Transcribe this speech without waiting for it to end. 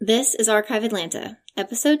This is Archive Atlanta,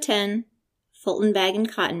 Episode 10, Fulton Bag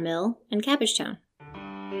and Cotton Mill and Cabbagetown.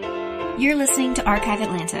 You're listening to Archive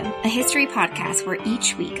Atlanta, a history podcast where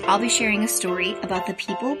each week I'll be sharing a story about the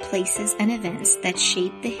people, places, and events that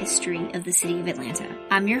shape the history of the city of Atlanta.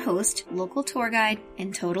 I'm your host, local tour guide,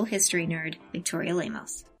 and total history nerd, Victoria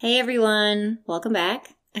Lemos. Hey everyone, welcome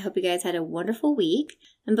back. I hope you guys had a wonderful week.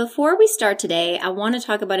 And before we start today, I want to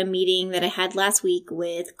talk about a meeting that I had last week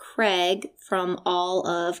with Craig from all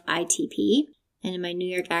of ITP. And in my New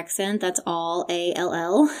York accent, that's all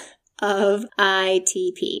ALL of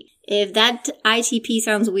ITP. If that ITP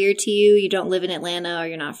sounds weird to you, you don't live in Atlanta or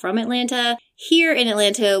you're not from Atlanta. Here in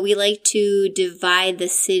Atlanta, we like to divide the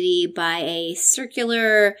city by a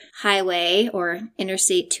circular highway or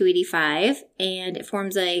Interstate 285, and it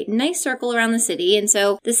forms a nice circle around the city. And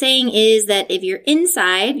so the saying is that if you're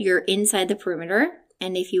inside the perimeter.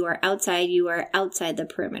 And if you are outside the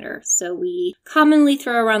perimeter. So we commonly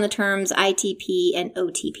throw around the terms ITP and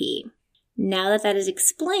OTP. Now that is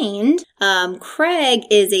explained, Craig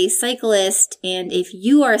is a cyclist, and if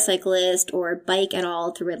you are a cyclist or bike at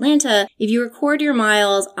all through Atlanta, if you record your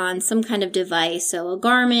miles on some kind of device, so a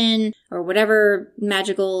Garmin or whatever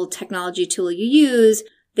magical technology tool you use,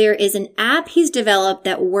 there is an app he's developed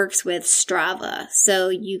that works with Strava. So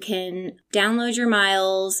you can download your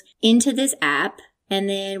miles into this app, and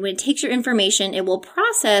then when it takes your information, it will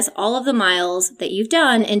process all of the miles that you've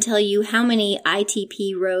done and tell you how many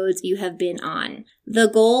ITP roads you have been on. The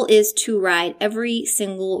goal is to ride every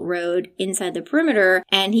single road inside the perimeter,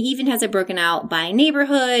 and he even has it broken out by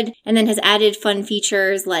neighborhood, and then has added fun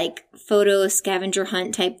features like photo scavenger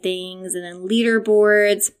hunt type things, and then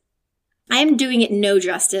leaderboards. I'm doing it no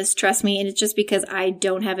justice, trust me, and it's just because I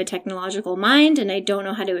don't have a technological mind and I don't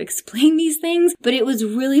know how to explain these things, but it was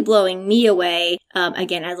really blowing me away,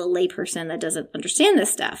 again, as a layperson that doesn't understand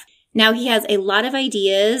this stuff. Now, he has a lot of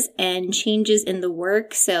ideas and changes in the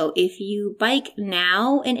work, so if you bike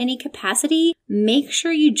now in any capacity, make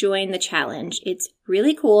sure you join the challenge. It's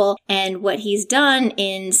really cool, and what he's done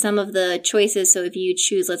in some of the choices, so if you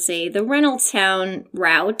choose, let's say, the Reynoldstown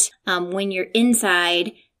route, when you're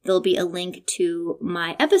inside, there'll be a link to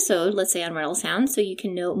my episode, let's say on Reynoldstown, so you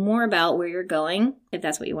can know more about where you're going if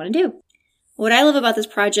that's what you want to do. What I love about this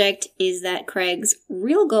project is that Craig's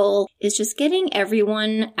real goal is just getting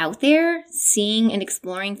everyone out there seeing and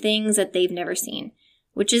exploring things that they've never seen,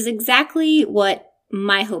 which is exactly what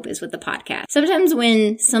my hope is with the podcast. Sometimes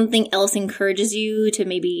when something else encourages you to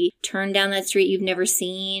maybe turn down that street you've never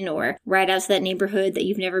seen or ride out to that neighborhood that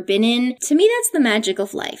you've never been in, to me that's the magic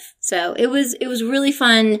of life. So it was really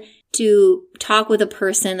fun to talk with a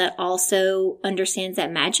person that also understands that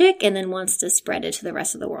magic and then wants to spread it to the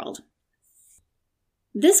rest of the world.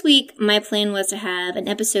 This week, my plan was to have an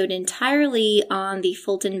episode entirely on the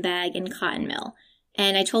Fulton Bag and Cotton Mill.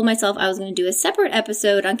 And I told myself I was going to do a separate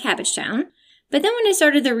episode on Cabbagetown. But then when I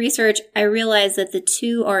started the research, I realized that the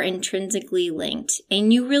two are intrinsically linked,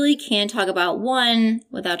 and you really can't talk about one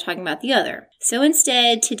without talking about the other. So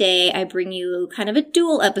instead, today I bring you kind of a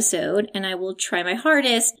dual episode, and I will try my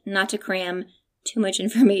hardest not to cram too much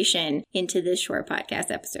information into this short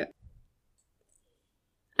podcast episode.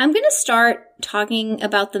 I'm going to start talking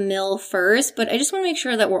about the mill first, but I just want to make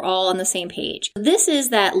sure that we're all on the same page. This is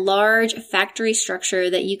that large factory structure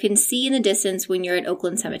that you can see in the distance when you're at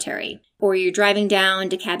Oakland Cemetery or you're driving down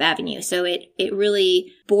DeKalb Avenue. So it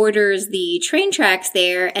really borders the train tracks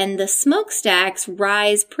there, and the smokestacks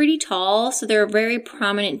rise pretty tall, so they're a very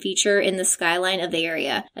prominent feature in the skyline of the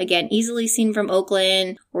area. Again, easily seen from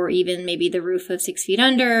Oakland or even maybe the roof of 6 Feet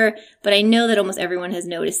Under, but I know that almost everyone has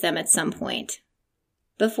noticed them at some point.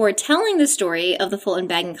 Before telling the story of the Fulton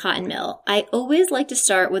Bag and Cotton Mill, I always like to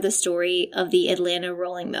start with a story of the Atlanta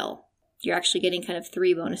Rolling Mill. You're actually getting kind of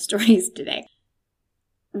 3 bonus stories today.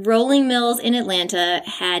 Rolling mills in Atlanta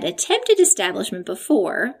had attempted establishment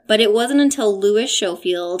before, but it wasn't until Louis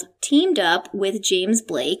Schofield teamed up with James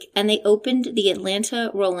Blake and they opened the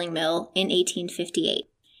Atlanta Rolling Mill in 1858.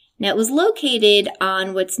 Now, it was located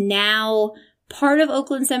on what's now part of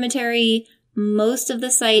Oakland Cemetery, most of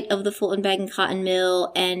the site of the Fulton Bag and Cotton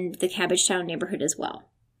Mill, and the Cabbagetown neighborhood as well.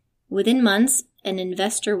 Within months, an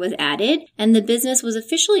investor was added, and the business was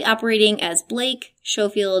officially operating as Blake,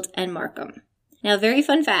 Schofield, and Markham. Now, very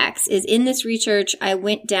fun facts is in this research, I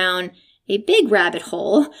went down a big rabbit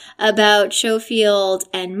hole about Schofield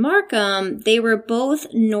and Markham. They were both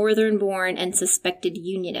Northern-born and suspected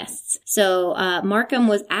Unionists. So Markham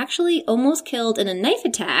was actually almost killed in a knife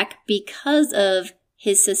attack because of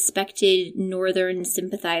his suspected Northern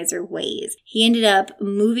sympathizer ways. He ended up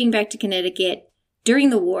moving back to Connecticut during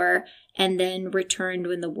the war and then returned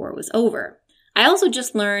when the war was over. I also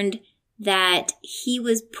just learned that he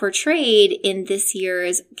was portrayed in this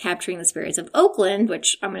year's Capturing the Spirits of Oakland,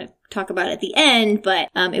 which I'm going to talk about at the end, but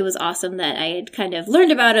it was awesome that I had kind of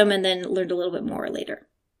learned about him and then learned a little bit more later.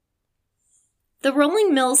 The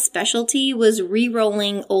rolling mill's specialty was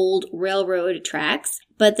re-rolling old railroad tracks,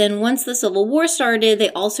 but then once the Civil War started, they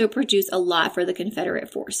also produced a lot for the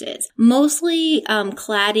Confederate forces, mostly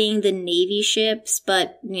cladding the Navy ships,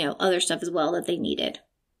 but other stuff as well that they needed.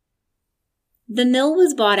 The mill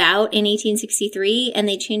was bought out in 1863, and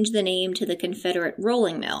they changed the name to the Confederate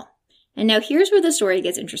Rolling Mill. And now here's where the story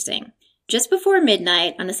gets interesting. Just before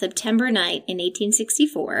midnight on a September night in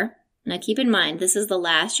 1864, now keep in mind, this is the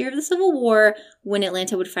last year of the Civil War when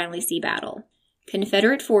Atlanta would finally see battle.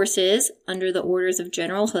 Confederate forces, under the orders of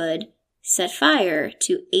General Hood, set fire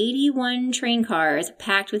to 81 train cars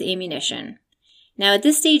packed with ammunition. Now, at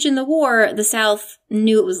this stage in the war, the South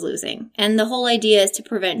knew it was losing, and the whole idea is to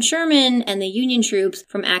prevent Sherman and the Union troops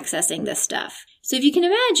from accessing this stuff. So if you can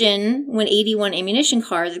imagine, when 81 ammunition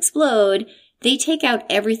cars explode, they take out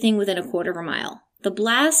everything within a quarter of a mile. The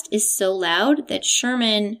blast is so loud that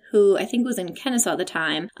Sherman, who I think was in Kennesaw at the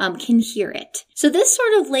time, can hear it. So this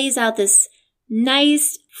sort of lays out this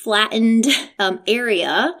nice, flattened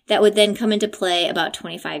area that would then come into play about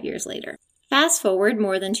 25 years later. Fast forward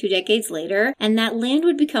more than 2 decades later, and that land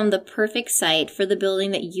would become the perfect site for the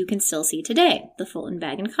building that you can still see today, the Fulton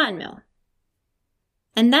Bag and Cotton Mill.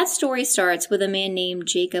 And that story starts with a man named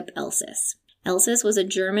Jacob Elsis. Elsis was a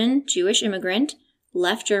German Jewish immigrant,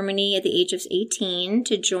 left Germany at the age of 18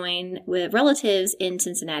 to join with relatives in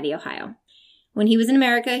Cincinnati, Ohio. When he was in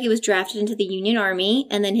America, he was drafted into the Union Army,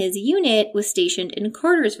 and then his unit was stationed in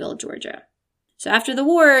Cartersville, Georgia. So after the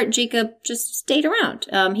war, Jacob just stayed around.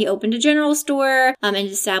 He opened a general store and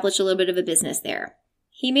established a little bit of a business there.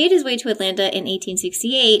 He made his way to Atlanta in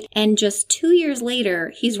 1868, and just 2 years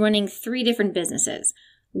later, he's running 3 different businesses.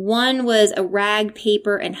 One was a rag,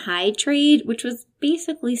 paper, and hide trade, which was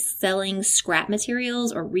basically selling scrap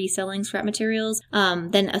materials or reselling scrap materials.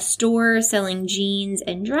 Then a store selling jeans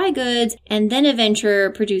and dry goods, and then a venture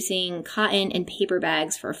producing cotton and paper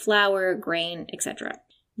bags for flour, grain, etc.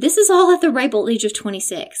 This is all at the ripe old age of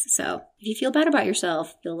 26, so if you feel bad about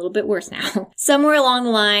yourself, feel a little bit worse now. Somewhere along the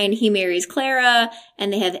line, he marries Clara,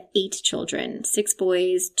 and they have 8 children, 6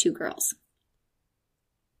 boys, 2 girls.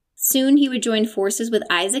 Soon he would join forces with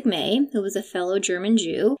Isaac May, who was a fellow German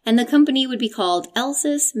Jew, and the company would be called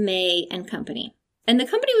Elsis, May and Company. And the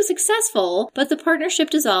company was successful, but the partnership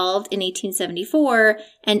dissolved in 1874,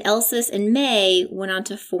 and Elsis and May went on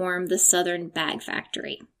to form the Southern Bag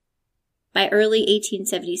Factory. By early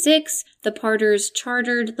 1876, the partners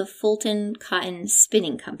chartered the Fulton Cotton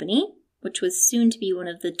Spinning Company, which was soon to be one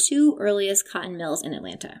of the 2 earliest cotton mills in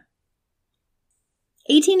Atlanta.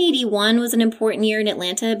 1881 was an important year in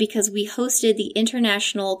Atlanta because we hosted the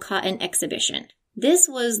International Cotton Exhibition. This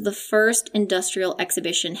was the first industrial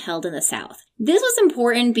exhibition held in the South. This was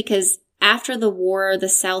important because after the war, the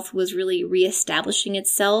South was really reestablishing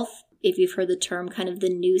itself. If you've heard the term kind of the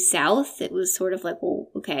New South, it was sort of like, well,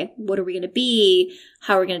 okay, what are we going to be?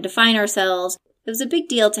 How are we going to define ourselves? It was a big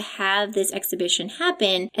deal to have this exhibition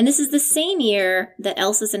happen, and this is the same year that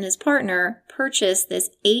Elsis and his partner purchased this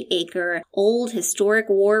 8-acre old historic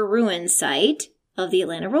war ruin site of the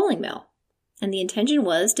Atlanta Rolling Mill, and the intention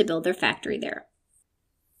was to build their factory there.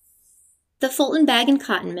 The Fulton Bag and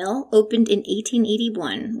Cotton Mill opened in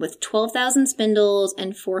 1881 with 12,000 spindles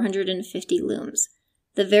and 450 looms.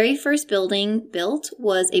 The very first building built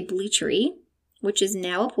was a bleachery, which is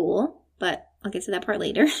now a pool, but I'll get to that part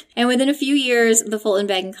later. And within a few years, the Fulton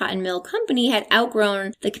Bag and Cotton Mill Company had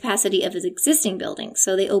outgrown the capacity of its existing building.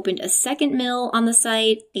 So they opened a second mill on the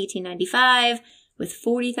site, 1895, with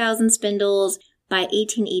 40,000 spindles. By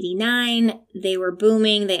 1889, they were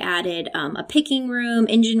booming. They added a picking room,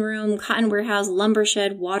 engine room, cotton warehouse, lumber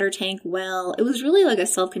shed, water tank, well. It was really like a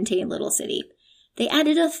self-contained little city. They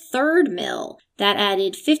added a third mill that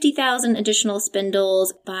added 50,000 additional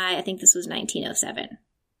spindles by, I think this was 1907.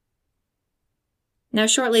 Now,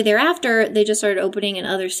 shortly thereafter, they just started opening in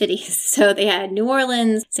other cities. So they had New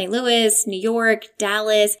Orleans, St. Louis, New York,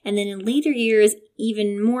 Dallas, and then in later years,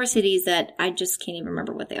 even more cities that I just can't even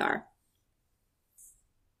remember what they are.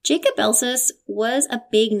 Jacob Elsis was a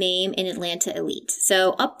big name in Atlanta elite.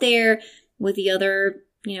 So up there with the other,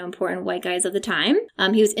 important white guys of the time.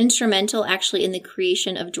 He was instrumental actually in the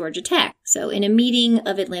creation of Georgia Tech. So in a meeting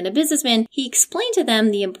of Atlanta businessmen, he explained to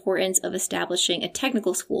them the importance of establishing a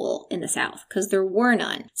technical school in the South because there were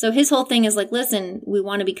none. So his whole thing is like, listen, we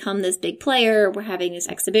want to become this big player. We're having this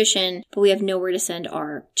exhibition, but we have nowhere to send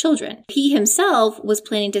our children. He himself was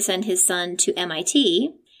planning to send his son to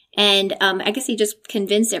MIT. And I guess he just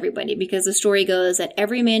convinced everybody because the story goes that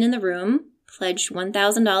every man in the room pledged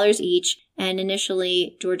 $1,000 each, and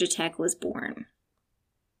initially Georgia Tech was born.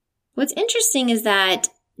 What's interesting is that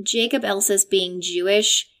Jacob Elsis being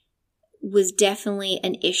Jewish was definitely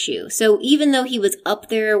an issue. So even though he was up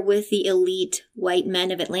there with the elite white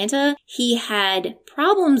men of Atlanta, he had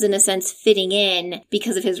problems in a sense fitting in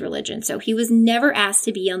because of his religion. So he was never asked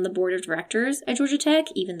to be on the board of directors at Georgia Tech,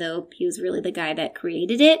 even though he was really the guy that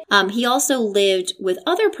created it. He also lived with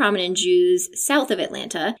other prominent Jews south of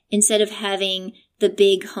Atlanta instead of having the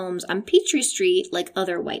big homes on Peachtree Street like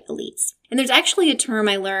other white elites. And there's actually a term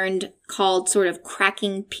I learned called sort of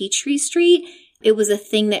cracking Peachtree Street. It was a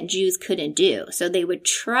thing that Jews couldn't do. So they would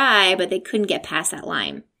try, but they couldn't get past that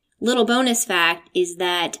line. Little bonus fact is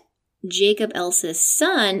that Jacob Elsis'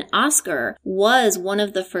 son, Oscar, was one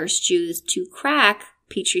of the first Jews to crack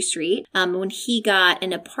Peachtree Street when he got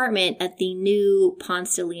an apartment at the new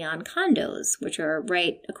Ponce de Leon condos, which are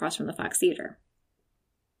right across from the Fox Theater.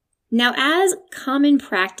 Now, as common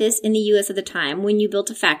practice in the U.S. at the time, when you built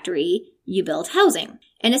a factory, you built housing.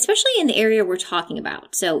 And especially in the area we're talking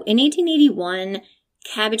about. So in 1881,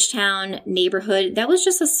 Cabbagetown neighborhood, that was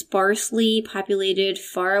just a sparsely populated,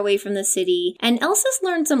 far away from the city. And Elsis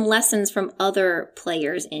learned some lessons from other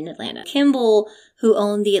players in Atlanta. Kimball, who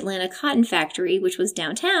owned the Atlanta Cotton Factory, which was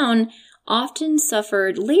downtown, often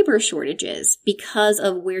suffered labor shortages because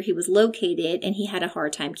of where he was located, and he had a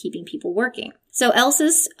hard time keeping people working. So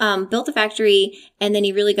Elsis built the factory, and then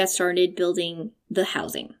he really got started building the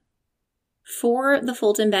housing. For the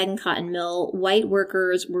Fulton Bag and Cotton Mill, white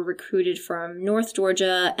workers were recruited from North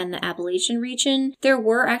Georgia and the Appalachian region. There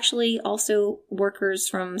were actually also workers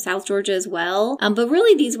from South Georgia as well, but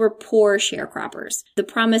really these were poor sharecroppers. The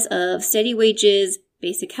promise of steady wages,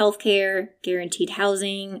 basic health care, guaranteed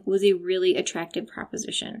housing was a really attractive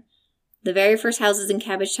proposition. The very first houses in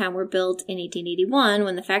Cabbagetown were built in 1881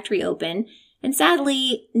 when the factory opened, and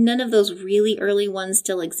sadly, none of those really early ones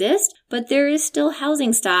still exist, but there is still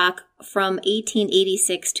housing stock from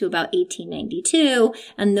 1886 to about 1892,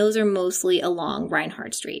 and those are mostly along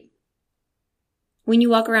Reinhardt Street. When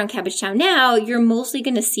you walk around Cabbagetown now, you're mostly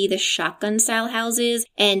going to see the shotgun-style houses,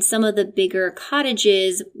 and some of the bigger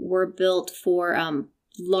cottages were built for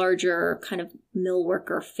larger kind of mill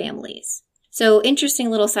worker families. So,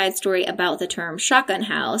 interesting little side story about the term shotgun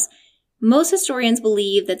house. Most historians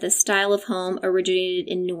believe that the style of home originated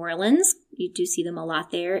in New Orleans. You do see them a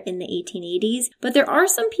lot there in the 1880s. But there are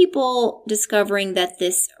some people discovering that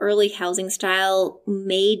this early housing style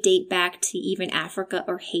may date back to even Africa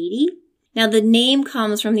or Haiti. Now, the name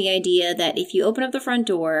comes from the idea that if you open up the front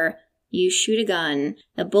door, you shoot a gun,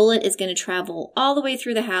 the bullet is going to travel all the way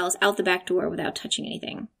through the house, out the back door without touching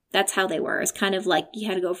anything. That's how they were. It's kind of like you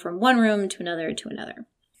had to go from one room to another to another.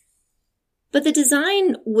 But the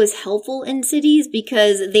design was helpful in cities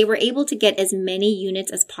because they were able to get as many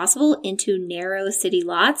units as possible into narrow city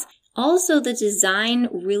lots. Also, the design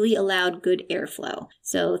really allowed good airflow.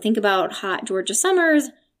 So think about hot Georgia summers,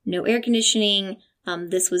 no air conditioning.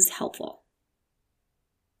 This was helpful.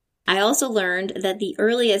 I also learned that the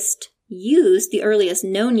earliest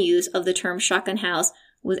known use of the term shotgun house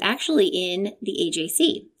was actually in the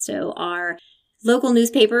AJC. So our local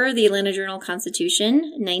newspaper, the Atlanta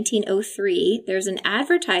Journal-Constitution, 1903, there's an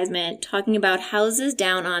advertisement talking about houses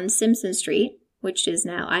down on Simpson Street, which is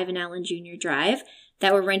now Ivan Allen Jr. Drive,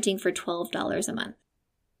 that were renting for $12 a month.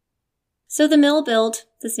 So the mill built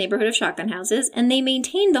this neighborhood of shotgun houses, and they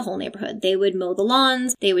maintained the whole neighborhood. They would mow the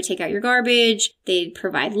lawns, they would take out your garbage, they'd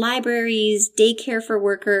provide libraries, daycare for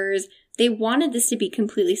workers. They wanted this to be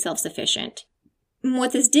completely self-sufficient.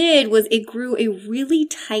 What this did was it grew a really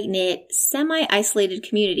tight-knit, semi-isolated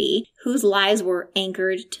community whose lives were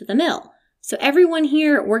anchored to the mill. So everyone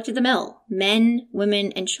here worked at the mill, men,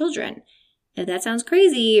 women, and children. If that sounds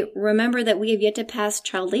crazy, remember that we have yet to pass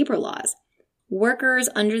child labor laws. Workers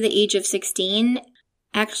under the age of 16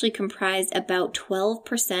 actually comprised about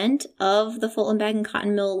 12% of the Fulton Bag and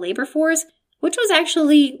Cotton Mill labor force, which was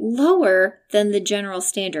actually lower than the General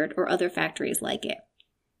Standard or other factories like it.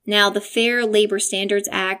 Now, the Fair Labor Standards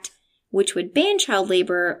Act, which would ban child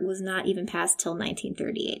labor, was not even passed till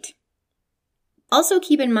 1938. Also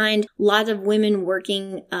keep in mind, lots of women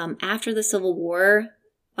working after the Civil War.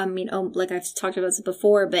 Like I've talked about this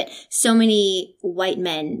before, but so many white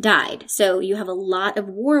men died. So you have a lot of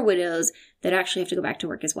war widows that actually have to go back to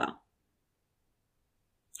work as well.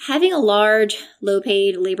 Having a large,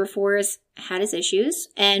 low-paid labor force had its issues,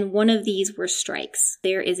 and one of these were strikes.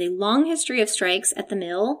 There is a long history of strikes at the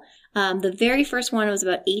mill. The very first one was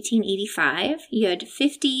about 1885. You had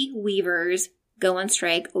 50 weavers go on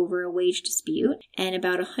strike over a wage dispute, and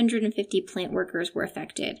about 150 plant workers were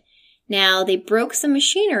affected. Now, they broke some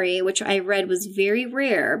machinery, which I read was very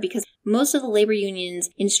rare because most of the labor unions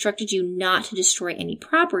instructed you not to destroy any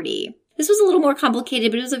property. This was a little more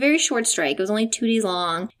complicated, but it was a very short strike. It was only 2 days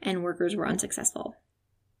long, and workers were unsuccessful.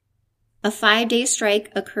 A 5-day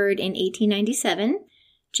strike occurred in 1897.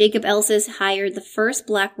 Jacob Elsis hired the first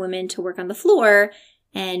Black women to work on the floor,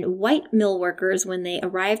 and white mill workers, when they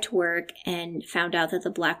arrived to work and found out that the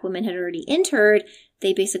Black women had already entered,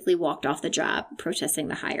 they basically walked off the job, protesting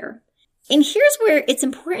the hire. And here's where it's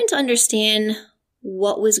important to understand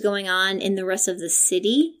what was going on in the rest of the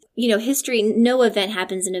city. You know, history, no event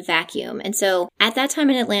happens in a vacuum. And so at that time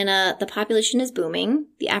in Atlanta, the population is booming.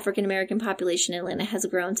 The African American population in Atlanta has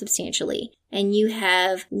grown substantially. And you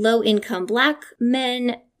have low-income Black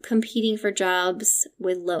men competing for jobs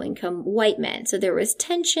with low-income white men. So there was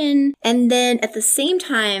tension. And then at the same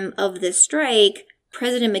time of this strike,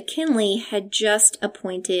 President McKinley had just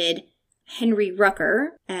appointed Henry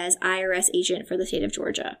Rucker as IRS agent for the state of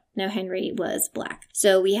Georgia. Now, Henry was Black.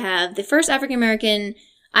 So we have the first African-American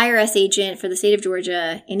IRS agent for the state of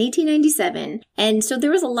Georgia in 1897. And so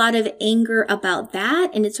there was a lot of anger about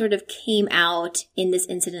that, and it sort of came out in this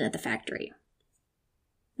incident at the factory.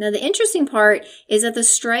 Now, the interesting part is that the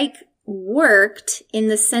strike worked in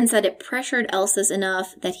the sense that it pressured Elsis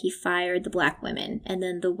enough that he fired the Black women, and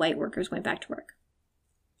then the white workers went back to work.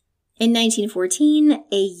 In 1914,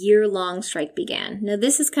 a year-long strike began. Now,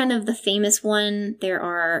 this is kind of the famous one. There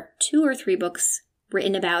are 2 or 3 books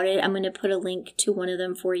written about it. I'm going to put a link to one of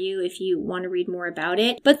them for you if you want to read more about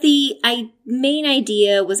it. But the main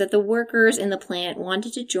idea was that the workers in the plant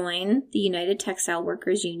wanted to join the United Textile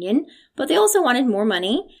Workers Union, but they also wanted more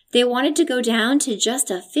money. They wanted to go down to just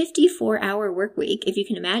a 54-hour work week. If you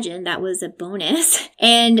can imagine, that was a bonus.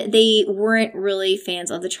 And they weren't really fans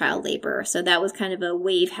of the child labor. So that was kind of a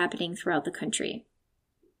wave happening throughout the country.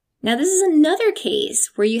 Now, this is another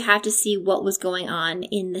case where you have to see what was going on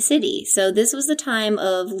in the city. So this was the time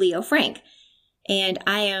of Leo Frank, and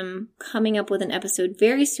I am coming up with an episode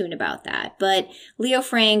very soon about that. But Leo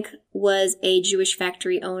Frank was a Jewish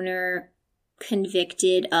factory owner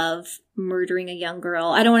convicted of murdering a young girl.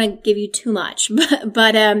 I don't want to give you too much,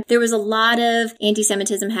 but there was a lot of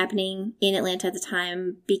anti-Semitism happening in Atlanta at the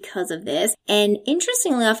time because of this. And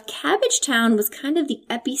interestingly enough, Cabbagetown was kind of the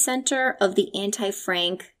epicenter of the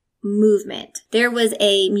anti-Frank movement. There was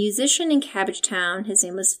a musician in Cabbagetown, his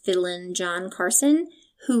name was Fiddlin' John Carson,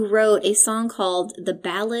 who wrote a song called The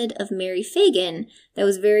Ballad of Mary Fagin that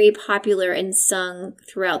was very popular and sung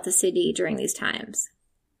throughout the city during these times.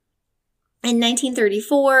 In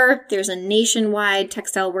 1934, there's a nationwide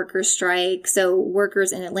textile workers strike, so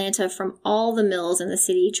workers in Atlanta from all the mills in the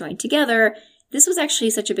city joined together. This was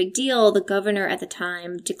actually such a big deal, the governor at the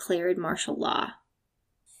time declared martial law.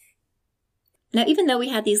 Now, even though we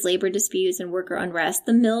had these labor disputes and worker unrest,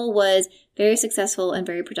 the mill was very successful and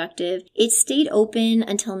very productive. It stayed open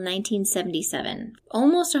until 1977,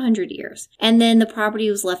 almost 100 years. And then the property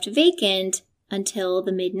was left vacant until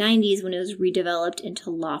the mid-90s when it was redeveloped into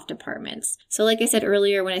loft apartments. So like I said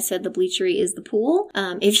earlier when I said the bleachery is the pool,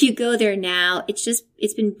 if you go there now,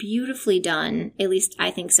 it's been beautifully done. At least I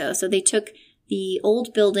think so. So they took the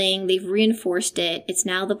old building, they've reinforced it. It's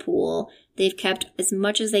now the pool. They've kept as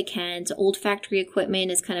much as they can. So old factory equipment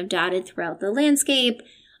is kind of dotted throughout the landscape.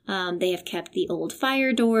 They have kept the old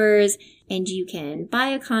fire doors, and you can buy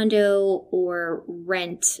a condo or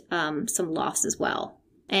rent some lofts as well.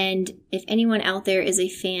 And if anyone out there is a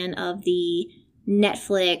fan of the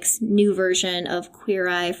Netflix new version of Queer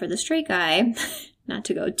Eye for the Straight Guy, not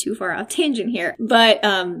to go too far off tangent here, but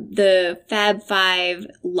the Fab Five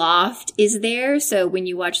loft is there. So when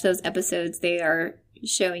you watch those episodes, they are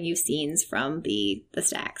showing you scenes from the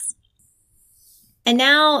stacks. And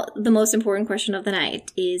now the most important question of the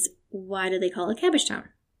night is, why do they call it Cabbagetown?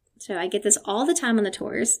 So I get this all the time on the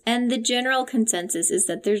tours, and the general consensus is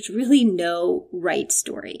that there's really no right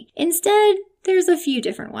story. Instead, there's a few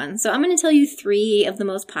different ones. So I'm going to tell you 3 of the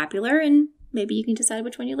most popular, and maybe you can decide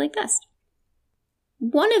which one you like best.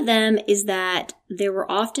 One of them is that there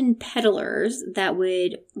were often peddlers that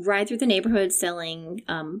would ride through the neighborhood selling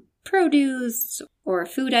produce or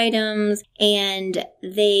food items, and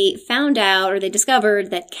they found out, or they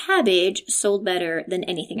discovered, that cabbage sold better than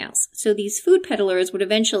anything else. So these food peddlers would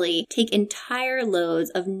eventually take entire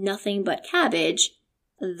loads of nothing but cabbage,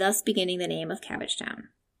 thus beginning the name of Cabbagetown.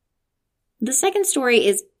 The second story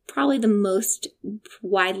is probably the most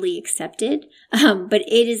widely accepted, but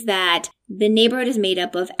it is that the neighborhood is made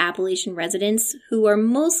up of Appalachian residents who are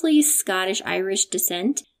mostly Scottish-Irish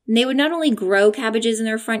descent. And they would not only grow cabbages in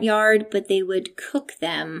their front yard, but they would cook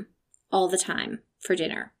them all the time for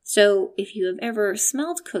dinner. So if you have ever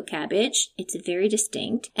smelled cooked cabbage, it's very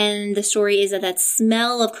distinct. And the story is that that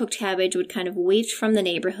smell of cooked cabbage would kind of waft from the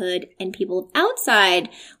neighborhood, and people outside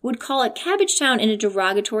would call it Cabbage Town in a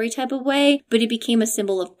derogatory type of way, but it became a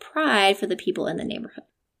symbol of pride for the people in the neighborhood.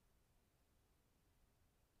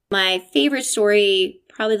 My favorite story,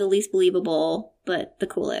 probably the least believable, but the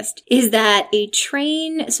coolest, is that a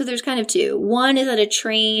train, so there's kind of two. One is that a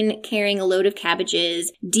train carrying a load of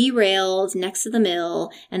cabbages derailed next to the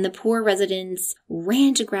mill, and the poor residents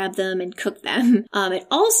ran to grab them and cook them. It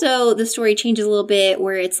also, the story changes a little bit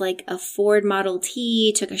where it's like a Ford Model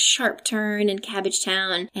T took a sharp turn in Cabbage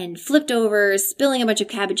Town and flipped over, spilling a bunch of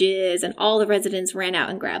cabbages, and all the residents ran out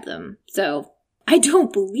and grabbed them. So I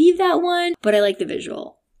don't believe that one, but I like the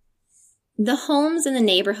visual. The homes in the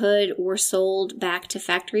neighborhood were sold back to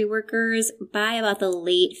factory workers by about the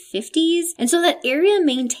late 50s. And so that area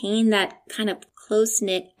maintained that kind of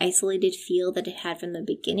close-knit, isolated feel that it had from the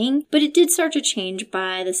beginning. But it did start to change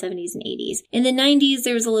by the 70s and 80s. In the 90s,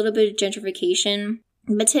 there was a little bit of gentrification.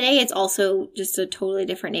 But today, it's also just a totally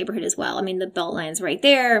different neighborhood as well. I mean, the Beltline's right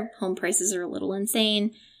there. Home prices are a little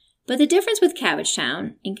insane. But the difference with Cabbage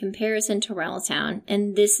Town in comparison to Reynolds-Town,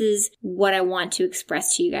 and this is what I want to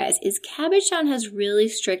express to you guys, is Cabbage Town has really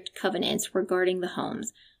strict covenants regarding the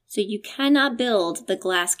homes. So you cannot build the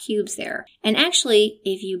glass cubes there. And actually,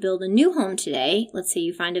 if you build a new home today, let's say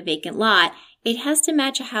you find a vacant lot, it has to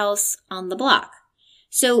match a house on the block.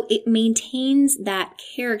 So it maintains that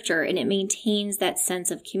character and it maintains that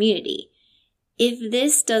sense of community. If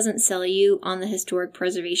this doesn't sell you on the historic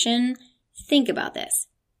preservation, think about this.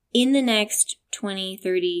 In the next 20,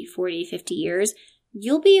 30, 40, 50 years,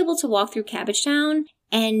 you'll be able to walk through Cabbage Town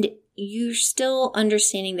and you're still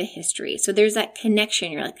understanding the history. So there's that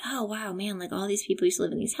connection. You're like, oh, wow, man, like all these people used to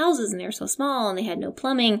live in these houses and they were so small and they had no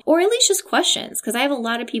plumbing, or at least just questions. Because I have a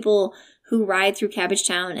lot of people who ride through Cabbage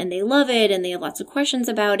Town and they love it and they have lots of questions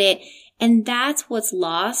about it. And that's what's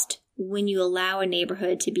lost when you allow a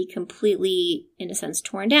neighborhood to be completely, in a sense,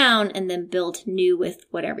 torn down and then built new with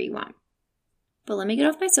whatever you want. But let me get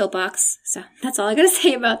off my soapbox. So that's all I got to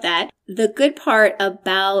say about that. The good part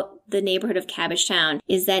about the neighborhood of Cabbage Town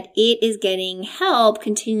is that it is getting help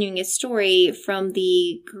continuing its story from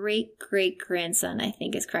the great-great-grandson, I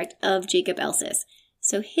think is correct, of Jacob Elsis.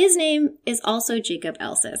 So his name is also Jacob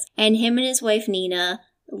Elsis. And him and his wife Nina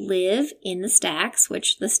live in the stacks,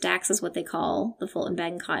 which the stacks is what they call the Fulton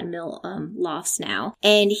Bag and Cotton Mill lofts now.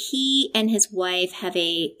 And he and his wife have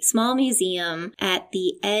a small museum at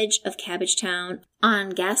the edge of Cabbage Town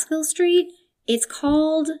on Gaskill Street. It's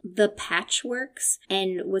called The Patchworks.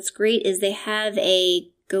 And what's great is they have a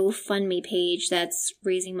GoFundMe page that's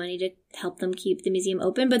raising money to help them keep the museum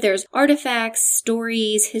open. But there's artifacts,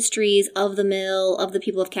 stories, histories of the mill, of the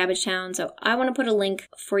people of Cabbage Town. So I want to put a link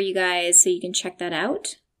for you guys so you can check that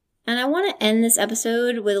out. And I want to end this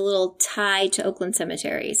episode with a little tie to Oakland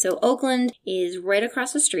Cemetery. So Oakland is right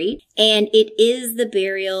across the street, and it is the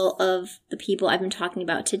burial of the people I've been talking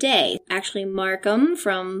about today. Actually, Markham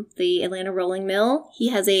from the Atlanta Rolling Mill, he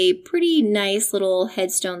has a pretty nice little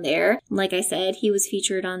headstone there. Like I said, he was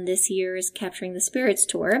featured on this year's Capturing the Spirits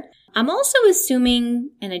tour. I'm also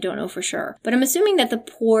assuming, and I don't know for sure, but I'm assuming that the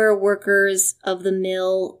poor workers of the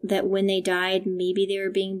mill, that when they died, maybe they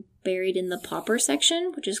were being buried in the pauper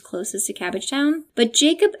section, which is closest to Cabbage Town. But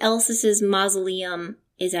Jacob Elsis's mausoleum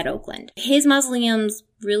is at Oakland. His mausoleum's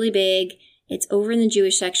really big. It's over in the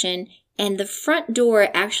Jewish section, and the front door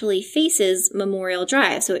actually faces Memorial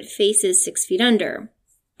Drive, so it faces 6 Feet Under.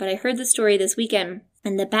 But I heard the story this weekend,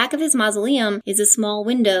 and the back of his mausoleum is a small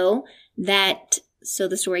window that, so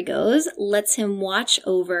the story goes, lets him watch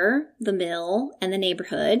over the mill and the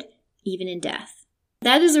neighborhood, even in death.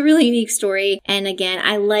 That is a really unique story, and again,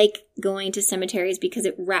 I like going to cemeteries because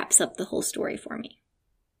it wraps up the whole story for me.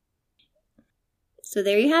 So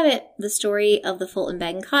there you have it, the story of the Fulton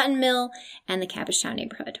Bag and Cotton Mill and the Cabbage Town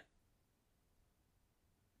neighborhood.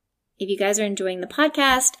 If you guys are enjoying the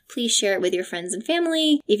podcast, please share it with your friends and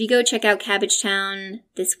family. If you go check out Cabbage Town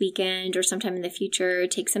this weekend or sometime in the future,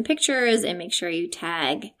 take some pictures and make sure you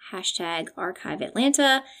tag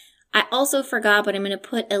 #ArchiveAtlanta. I also forgot, but I'm going to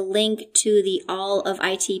put a link to the All of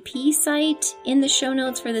ITP site in the show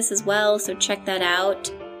notes for this as well, so check that out.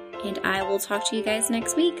 And I will talk to you guys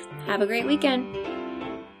next week. Have a great weekend.